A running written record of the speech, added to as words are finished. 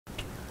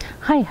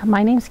Hi,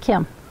 my name's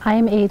Kim. I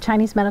am a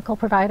Chinese medical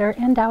provider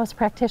and Taoist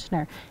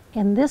practitioner,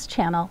 and this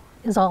channel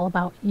is all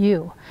about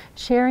you,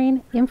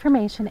 sharing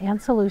information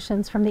and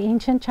solutions from the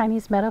ancient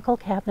Chinese medical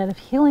cabinet of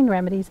healing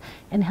remedies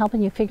and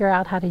helping you figure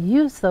out how to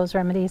use those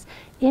remedies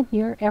in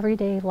your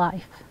everyday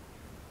life.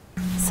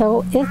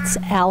 So it's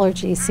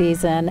allergy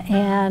season,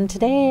 and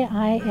today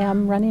I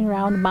am running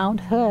around Mount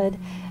Hood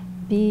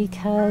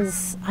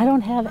because I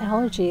don't have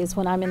allergies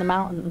when I'm in the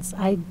mountains.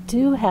 I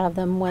do have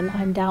them when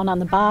I'm down on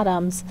the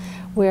bottoms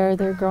where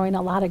they're growing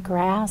a lot of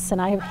grass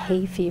and I have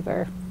hay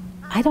fever.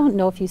 I don't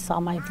know if you saw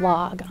my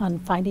vlog on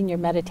finding your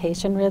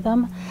meditation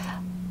rhythm,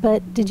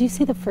 but did you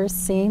see the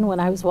first scene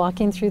when I was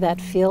walking through that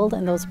field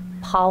and those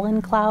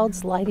pollen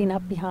clouds lighting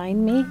up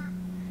behind me?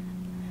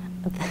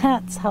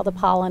 That's how the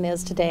pollen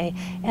is today,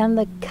 and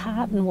the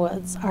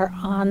cottonwoods are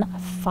on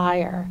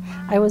fire.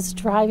 I was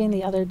driving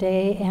the other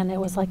day and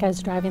it was like I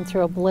was driving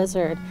through a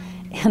blizzard,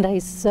 and I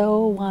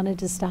so wanted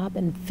to stop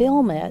and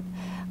film it,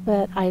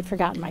 but I had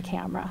forgotten my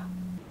camera.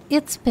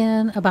 It's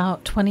been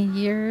about 20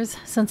 years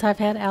since I've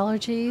had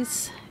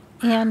allergies,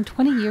 and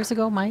 20 years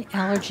ago my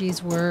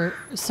allergies were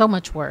so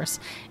much worse,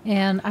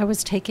 and I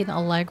was taking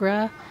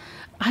Allegra.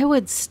 I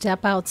would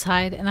step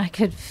outside and I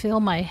could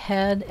feel my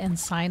head and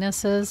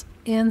sinuses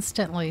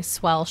instantly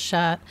swell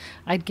shut.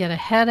 I'd get a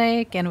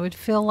headache and it would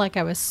feel like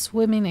I was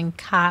swimming in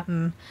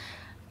cotton.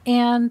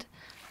 And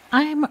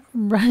I'm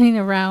running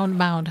around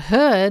Mount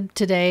Hood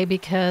today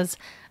because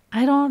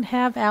I don't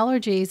have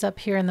allergies up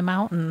here in the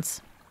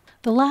mountains.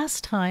 The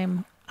last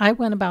time I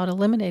went about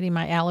eliminating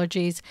my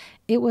allergies,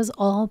 it was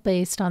all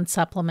based on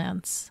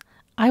supplements.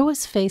 I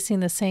was facing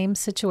the same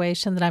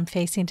situation that I'm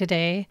facing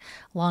today.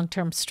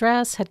 Long-term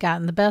stress had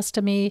gotten the best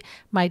of me.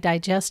 My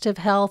digestive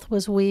health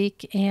was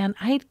weak, and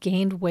I had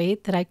gained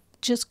weight that I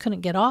just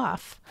couldn't get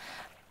off.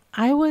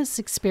 I was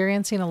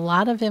experiencing a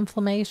lot of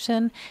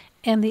inflammation,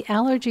 and the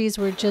allergies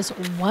were just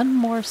one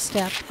more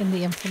step in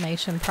the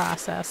inflammation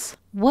process.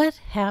 What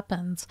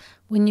happens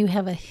when you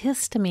have a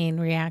histamine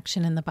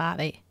reaction in the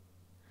body?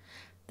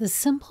 The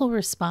simple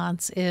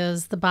response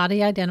is the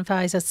body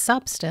identifies a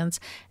substance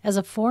as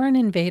a foreign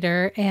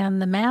invader,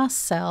 and the mast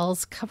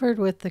cells covered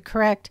with the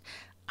correct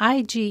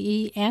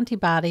IgE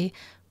antibody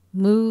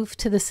move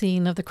to the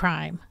scene of the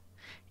crime.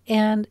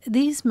 And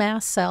these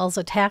mast cells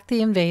attack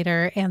the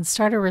invader and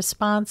start a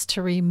response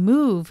to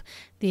remove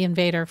the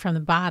invader from the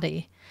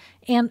body.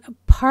 And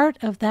part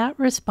of that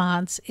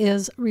response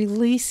is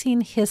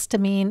releasing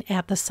histamine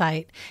at the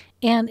site.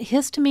 And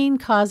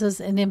histamine causes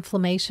an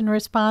inflammation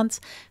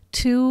response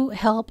to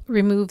help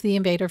remove the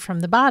invader from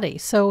the body.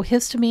 So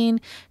histamine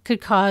could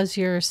cause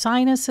your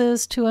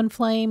sinuses to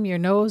inflame, your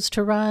nose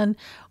to run,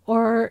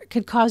 or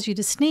could cause you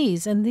to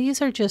sneeze. And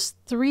these are just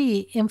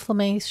 3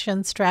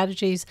 inflammation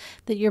strategies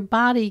that your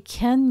body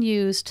can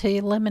use to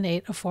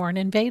eliminate a foreign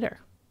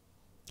invader.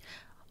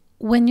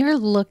 When you're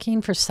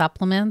looking for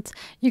supplements,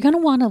 you're going to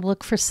want to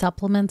look for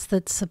supplements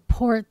that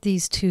support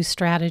these 2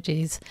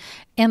 strategies.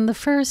 And the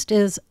first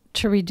is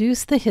to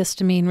reduce the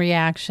histamine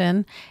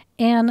reaction,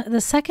 and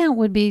the second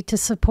would be to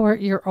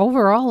support your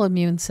overall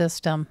immune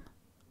system.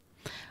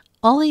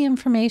 All the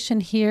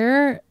information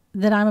here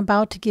that I'm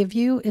about to give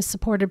you is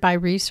supported by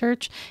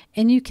research,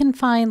 and you can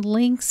find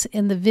links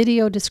in the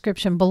video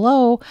description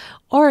below,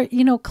 or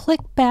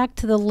click back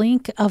to the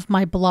link of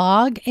my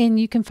blog and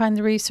you can find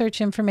the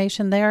research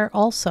information there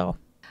also.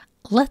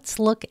 Let's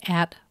look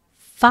at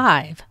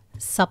 5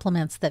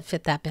 supplements that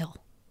fit that bill.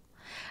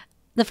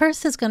 The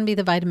first is going to be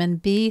the vitamin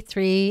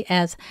B3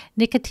 as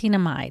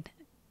nicotinamide.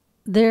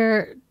 There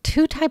are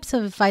 2 types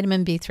of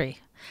vitamin B3.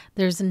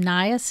 There's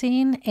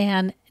niacin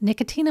and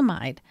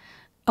nicotinamide.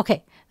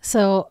 Okay,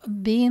 so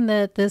being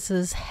that this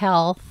is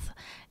health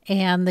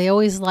and they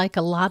always like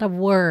a lot of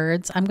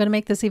words, I'm going to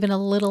make this even a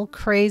little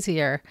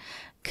crazier,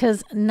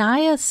 because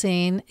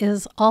niacin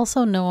is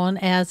also known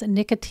as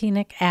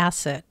nicotinic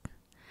acid,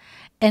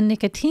 and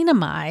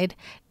nicotinamide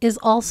is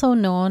also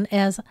known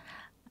as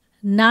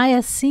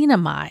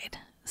niacinamide.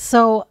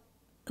 So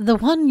the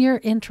one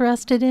you're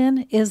interested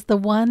in is the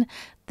one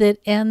that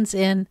ends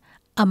in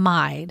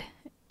amide,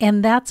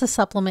 and that's a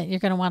supplement you're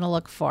going to want to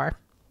look for.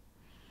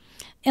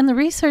 And the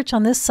research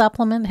on this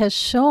supplement has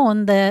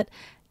shown that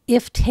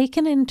if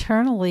taken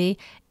internally,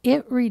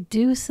 it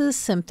reduces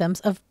symptoms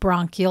of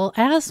bronchial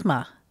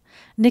asthma.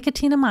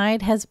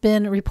 Nicotinamide has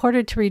been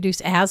reported to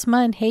reduce asthma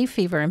and hay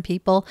fever in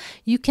people.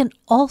 You can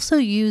also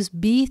use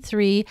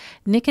B3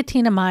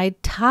 nicotinamide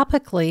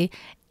topically,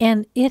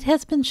 and it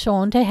has been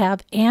shown to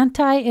have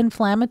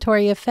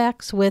anti-inflammatory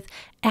effects with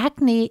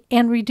acne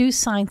and reduce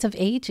signs of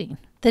aging.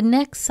 The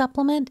next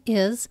supplement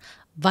is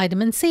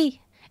vitamin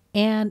C.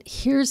 And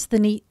here's the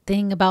neat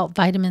thing about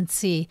vitamin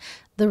C.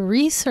 The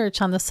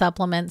research on the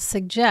supplement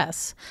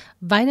suggests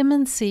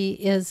vitamin C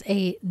is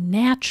a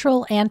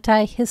natural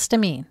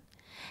antihistamine.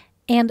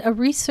 And a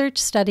research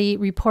study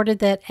reported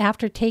that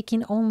after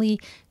taking only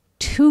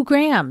 2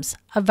 grams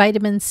of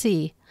vitamin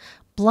C,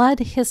 blood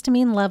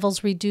histamine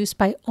levels reduced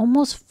by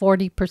almost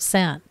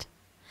 40%.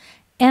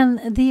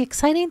 And the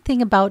exciting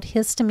thing about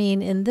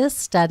histamine in this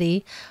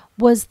study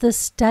was the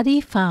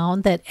study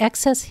found that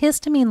excess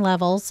histamine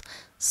levels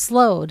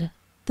slowed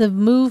the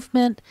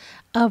movement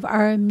of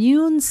our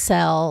immune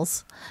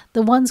cells,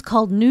 the ones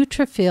called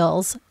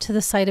neutrophils, to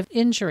the site of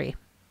injury.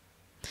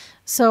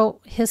 So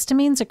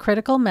histamine is a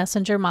critical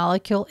messenger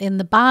molecule in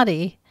the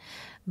body,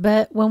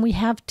 but when we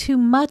have too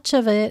much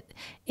of it,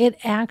 it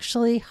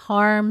actually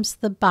harms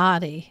the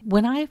body.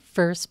 When I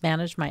first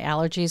managed my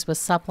allergies with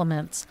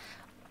supplements,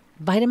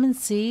 vitamin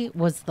C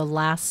was the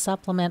last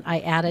supplement I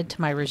added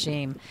to my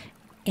regime,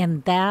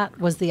 and that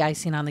was the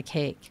icing on the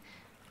cake.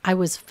 I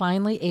was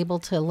finally able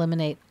to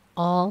eliminate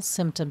all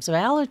symptoms of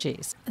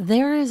allergies.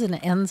 There is an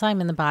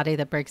enzyme in the body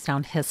that breaks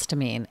down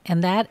histamine,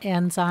 and that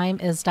enzyme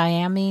is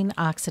Diamine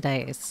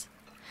Oxidase.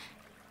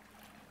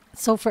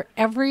 So for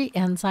every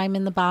enzyme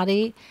in the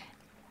body,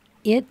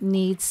 it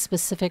needs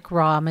specific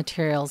raw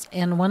materials,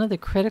 and one of the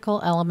critical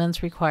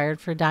elements required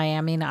for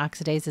Diamine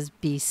Oxidase is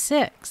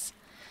B6.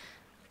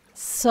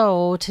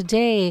 So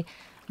today,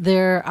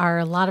 there are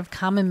a lot of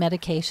common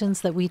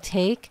medications that we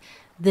take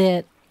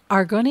that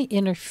are going to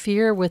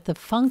interfere with the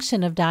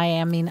function of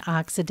Diamine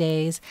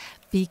Oxidase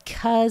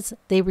because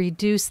they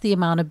reduce the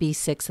amount of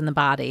B6 in the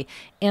body.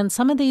 And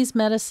some of these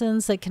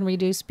medicines that can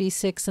reduce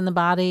B6 in the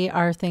body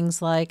are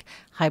things like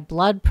high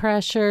blood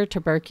pressure,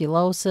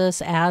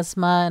 tuberculosis,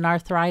 asthma, and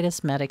arthritis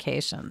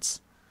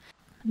medications.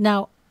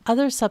 Now,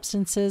 other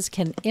substances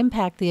can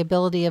impact the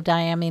ability of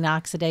Diamine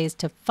Oxidase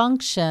to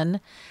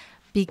function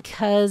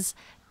because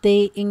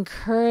they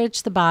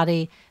encourage the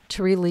body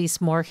to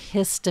release more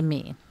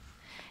histamine.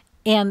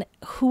 And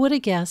who would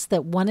have guessed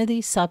that one of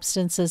these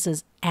substances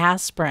is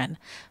aspirin?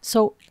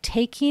 So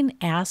taking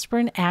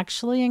aspirin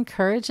actually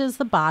encourages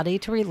the body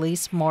to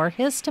release more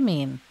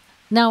histamine.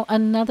 Now,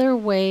 another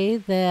way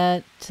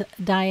that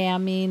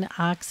Diamine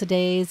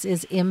Oxidase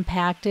is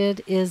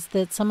impacted is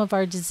that some of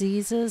our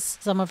diseases,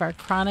 some of our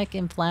chronic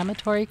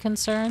inflammatory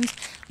concerns,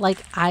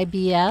 like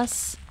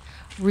IBS,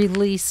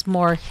 release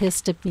more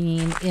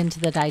histamine into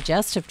the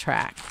digestive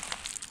tract.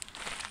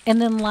 And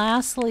then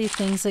lastly,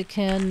 things that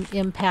can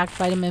impact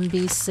vitamin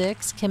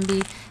B6 can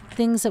be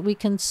things that we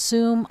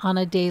consume on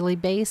a daily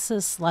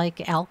basis,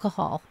 like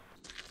alcohol.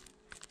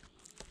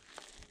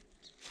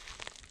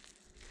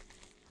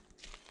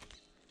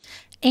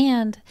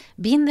 And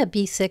being that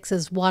B6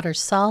 is water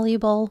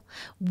soluble,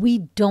 we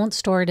don't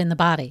store it in the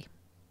body.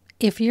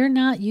 If you're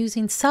not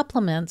using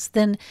supplements,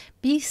 then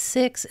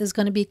B6 is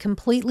going to be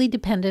completely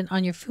dependent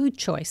on your food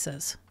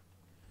choices.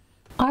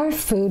 Our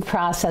food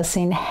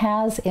processing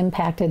has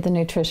impacted the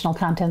nutritional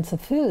contents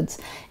of foods,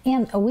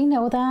 and we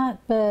know that,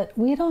 but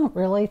we don't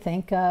really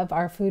think of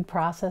our food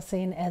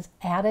processing as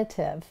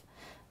additive.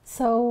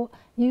 So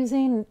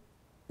using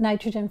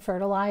nitrogen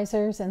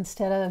fertilizers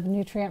instead of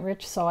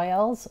nutrient-rich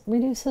soils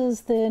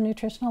reduces the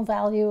nutritional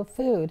value of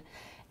food.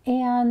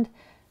 And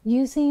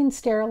using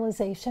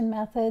sterilization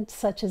methods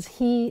such as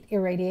heat,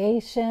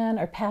 irradiation,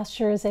 or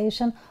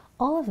pasteurization,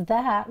 all of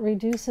that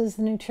reduces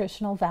the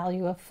nutritional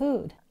value of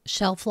food.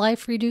 Shelf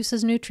life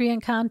reduces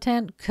nutrient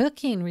content,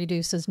 cooking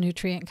reduces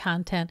nutrient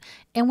content,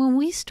 and when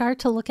we start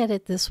to look at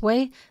it this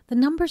way, the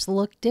numbers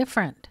look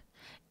different.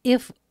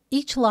 If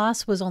each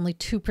loss was only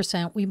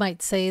 2%, we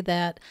might say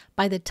that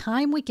by the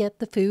time we get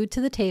the food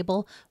to the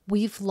table,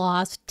 we've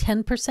lost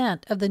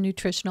 10% of the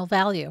nutritional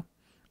value,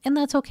 and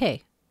that's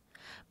okay.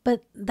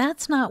 But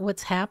that's not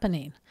what's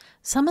happening.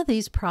 Some of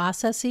these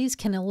processes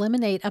can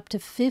eliminate up to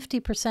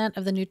 50%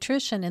 of the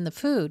nutrition in the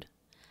food.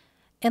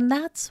 And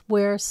that's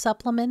where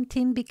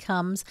supplementing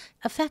becomes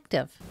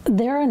effective.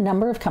 There are a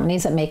number of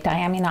companies that make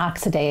Diamine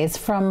Oxidase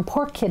from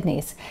pork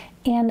kidneys.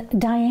 And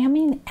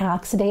Diamine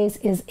Oxidase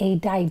is a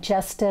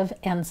digestive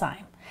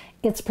enzyme.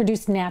 It's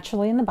produced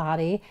naturally in the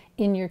body,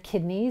 in your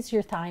kidneys,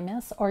 your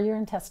thymus, or your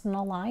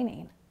intestinal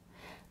lining.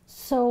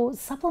 So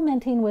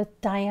supplementing with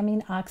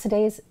Diamine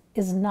Oxidase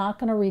is not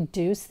going to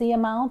reduce the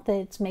amount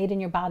that's made in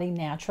your body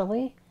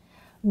naturally,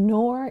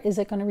 nor is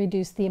it going to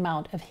reduce the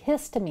amount of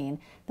histamine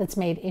that's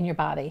made in your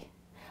body.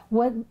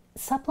 What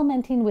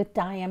supplementing with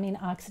Diamine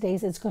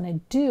Oxidase is going to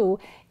do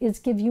is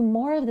give you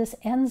more of this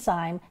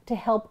enzyme to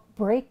help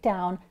break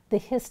down the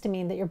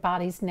histamine that your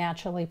body's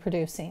naturally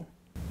producing.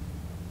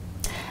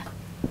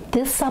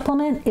 This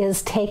supplement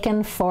is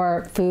taken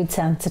for food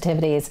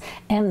sensitivities,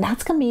 and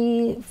that's going to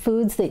be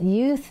foods that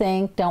you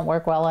think don't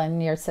work well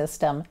in your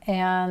system.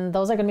 And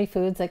those are going to be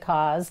foods that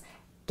cause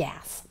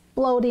gas,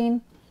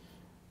 bloating,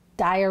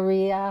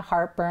 diarrhea,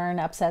 heartburn,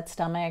 upset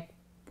stomach.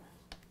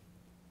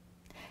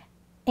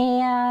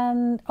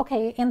 And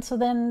so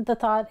then the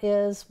thought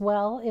is,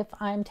 well, if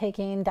I'm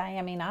taking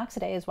Diamine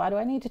Oxidase, why do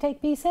I need to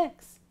take B6?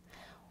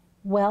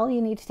 Well,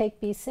 you need to take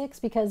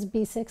B6 because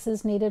B6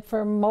 is needed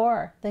for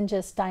more than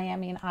just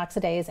Diamine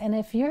Oxidase. And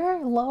if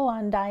you're low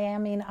on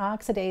Diamine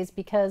Oxidase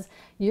because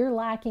you're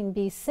lacking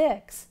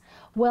B6,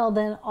 well,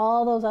 then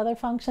all those other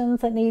functions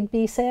that need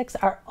B6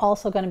 are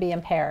also going to be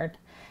impaired.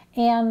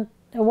 And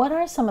what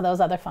are some of those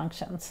other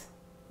functions?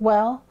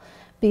 Well,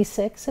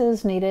 B6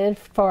 is needed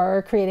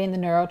for creating the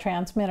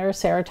neurotransmitter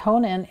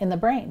serotonin in the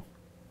brain.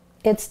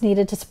 It's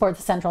needed to support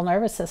the central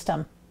nervous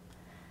system.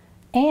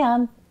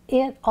 And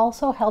it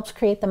also helps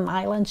create the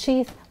myelin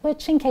sheath,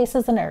 which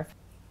encases the nerve.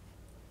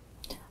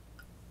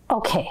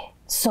 Okay,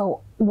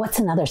 so what's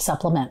another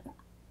supplement?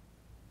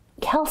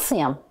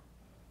 Calcium.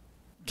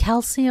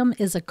 Calcium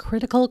is a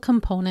critical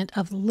component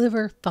of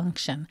liver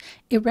function.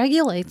 It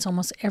regulates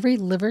almost every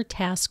liver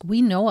task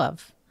we know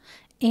of.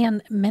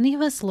 And many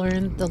of us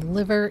learned the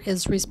liver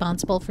is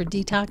responsible for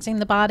detoxing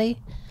the body.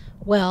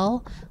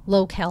 Well,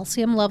 low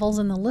calcium levels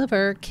in the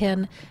liver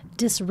can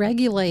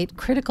dysregulate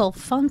critical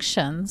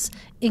functions,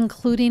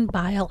 including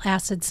bile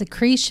acid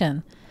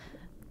secretion.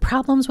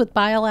 Problems with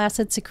bile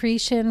acid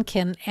secretion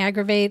can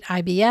aggravate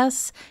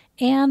IBS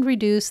and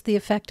reduce the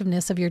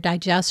effectiveness of your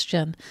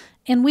digestion.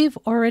 And we've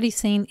already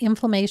seen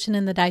inflammation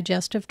in the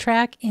digestive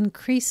tract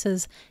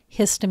increases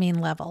histamine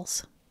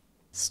levels.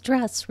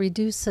 Stress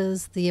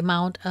reduces the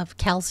amount of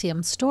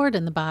calcium stored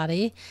in the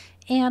body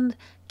and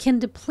can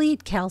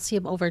deplete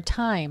calcium over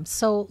time.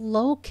 So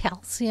low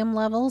calcium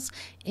levels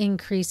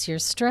increase your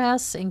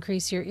stress,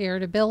 increase your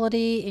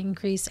irritability,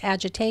 increase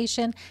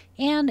agitation,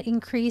 and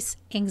increase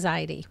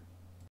anxiety.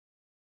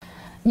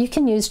 You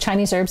can use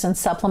Chinese herbs and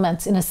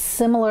supplements in a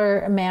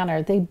similar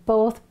manner. They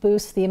both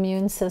boost the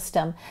immune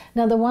system.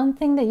 Now, the one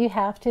thing that you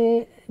have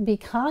to be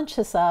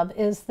conscious of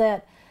is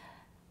that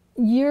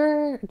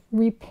you're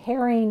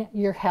repairing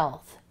your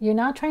health. You're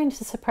not trying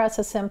to suppress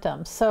a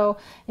symptom. So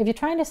if you're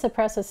trying to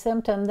suppress a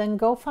symptom, then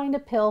go find a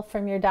pill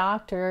from your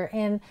doctor,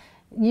 and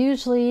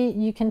usually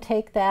you can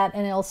take that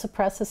and it'll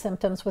suppress the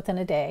symptoms within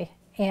a day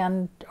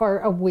or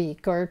a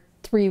week or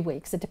 3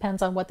 weeks. It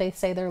depends on what they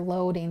say their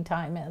loading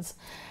time is.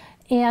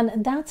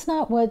 And that's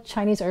not what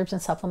Chinese herbs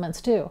and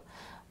supplements do.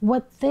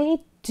 What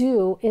they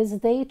do is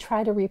they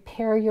try to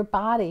repair your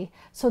body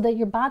so that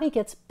your body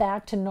gets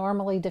back to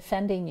normally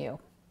defending you.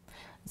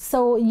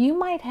 So you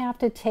might have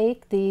to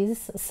take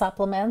these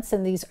supplements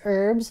and these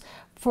herbs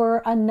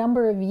for a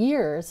number of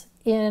years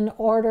in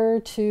order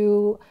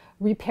to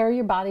repair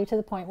your body to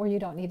the point where you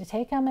don't need to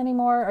take them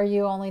anymore, or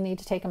you only need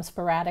to take them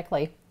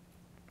sporadically.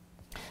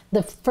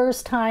 The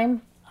first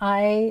time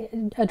I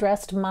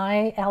addressed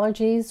my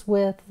allergies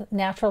with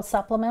natural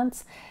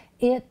supplements,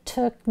 it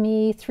took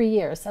me 3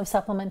 years of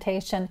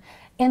supplementation.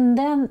 And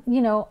then,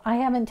 I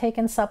haven't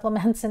taken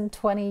supplements in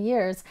 20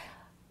 years.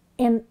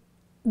 And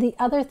the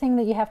other thing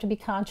that you have to be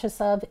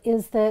conscious of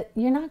is that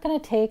you're not going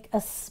to take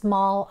a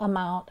small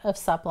amount of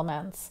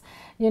supplements.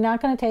 You're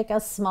not going to take a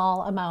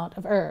small amount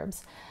of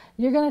herbs.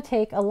 You're going to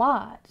take a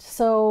lot.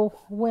 So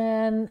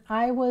when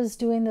I was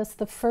doing this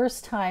the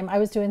first time, I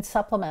was doing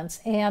supplements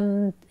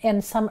and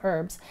some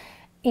herbs.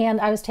 And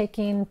I was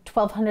taking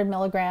 1,200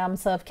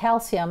 milligrams of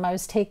calcium. I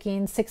was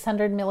taking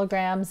 600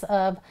 milligrams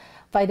of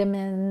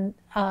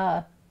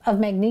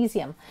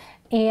magnesium.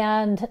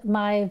 And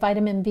my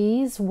vitamin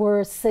Bs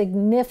were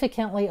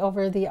significantly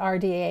over the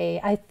RDA.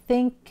 I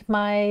think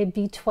my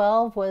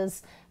B12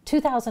 was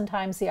 2,000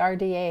 times the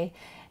RDA.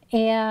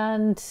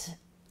 And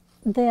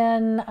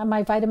then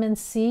my vitamin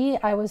C,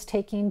 I was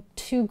taking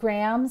 2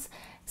 grams.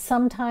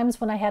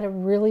 Sometimes when I had a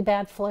really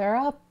bad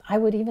flare-up, I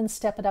would even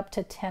step it up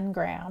to 10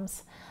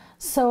 grams.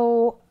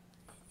 So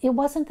it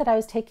wasn't that I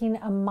was taking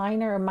a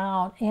minor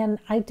amount, and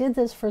I did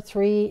this for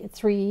three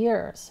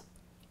years.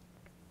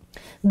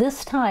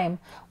 This time,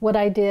 what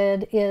I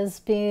did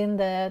is, being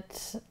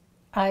that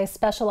I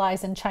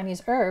specialize in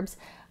Chinese herbs,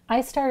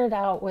 I started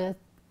out with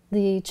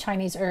the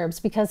Chinese herbs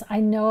because I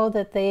know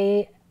that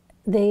they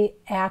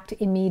act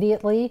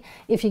immediately.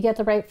 If you get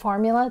the right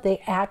formula,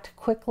 they act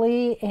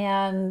quickly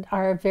and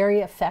are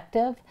very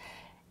effective.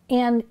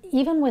 And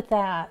even with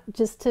that,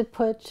 just to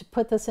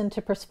put this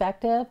into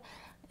perspective,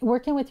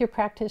 working with your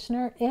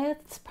practitioner,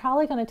 it's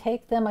probably going to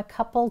take them a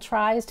couple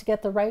tries to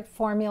get the right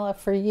formula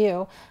for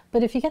you.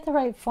 But if you get the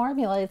right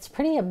formula, it's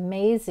pretty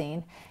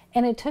amazing.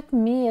 And it took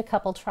me a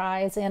couple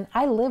tries, and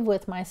I live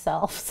with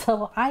myself,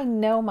 so I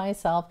know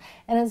myself,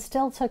 and it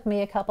still took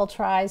me a couple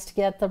tries to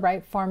get the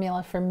right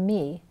formula for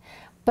me.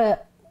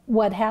 But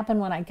what happened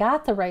when I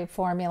got the right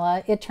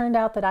formula, it turned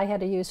out that I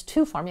had to use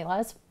 2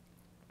 formulas.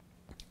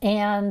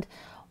 And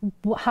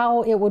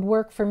how it would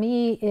work for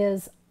me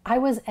is I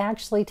was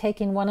actually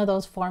taking one of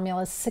those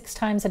formulas 6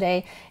 times a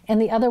day, and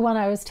the other one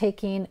I was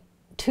taking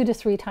 2 to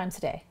 3 times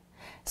a day.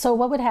 So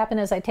what would happen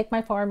is I'd take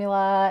my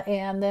formula,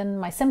 and then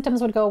my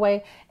symptoms would go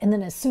away, and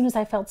then as soon as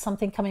I felt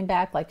something coming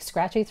back, like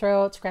scratchy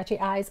throat, scratchy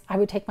eyes, I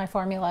would take my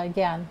formula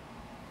again.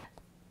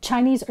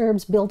 Chinese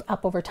herbs build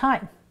up over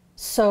time.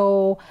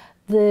 So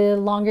the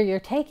longer you're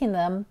taking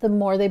them, the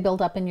more they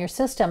build up in your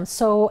system.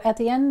 So at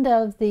the end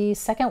of the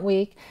second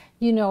week,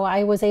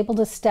 I was able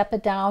to step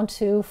it down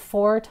to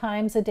 4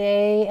 times a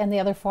day, and the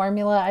other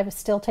formula I was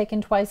still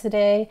taking twice a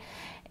day.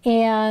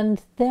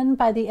 And then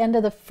by the end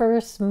of the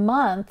first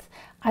month,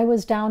 I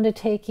was down to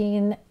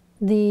taking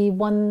the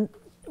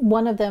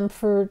one of them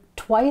for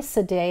twice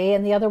a day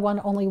and the other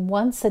one only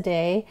once a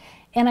day.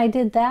 And I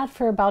did that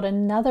for about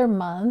another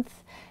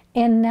month.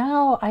 And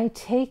now I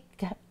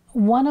take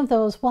one of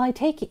those, I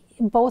take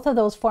both of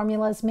those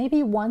formulas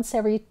maybe once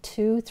every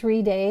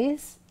 2-3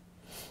 days.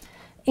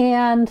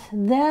 And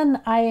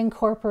then I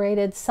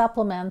incorporated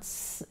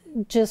supplements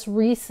just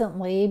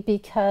recently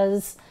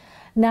because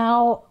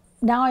Now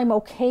I'm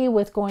okay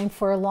with going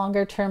for a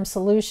longer term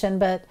solution,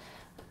 but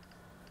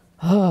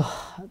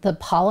the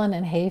pollen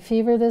and hay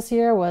fever this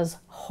year was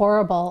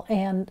horrible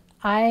and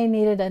I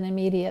needed an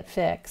immediate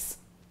fix.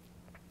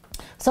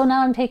 So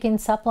now I'm taking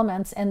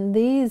supplements and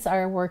these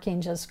are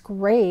working just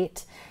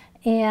great.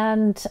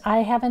 And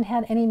I haven't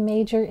had any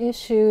major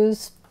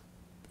issues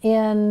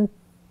in,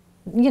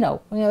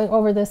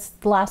 over this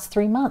last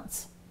 3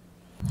 months.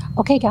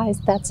 Okay guys,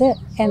 that's it.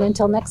 And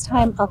until next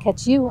time, I'll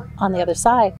catch you on the other side.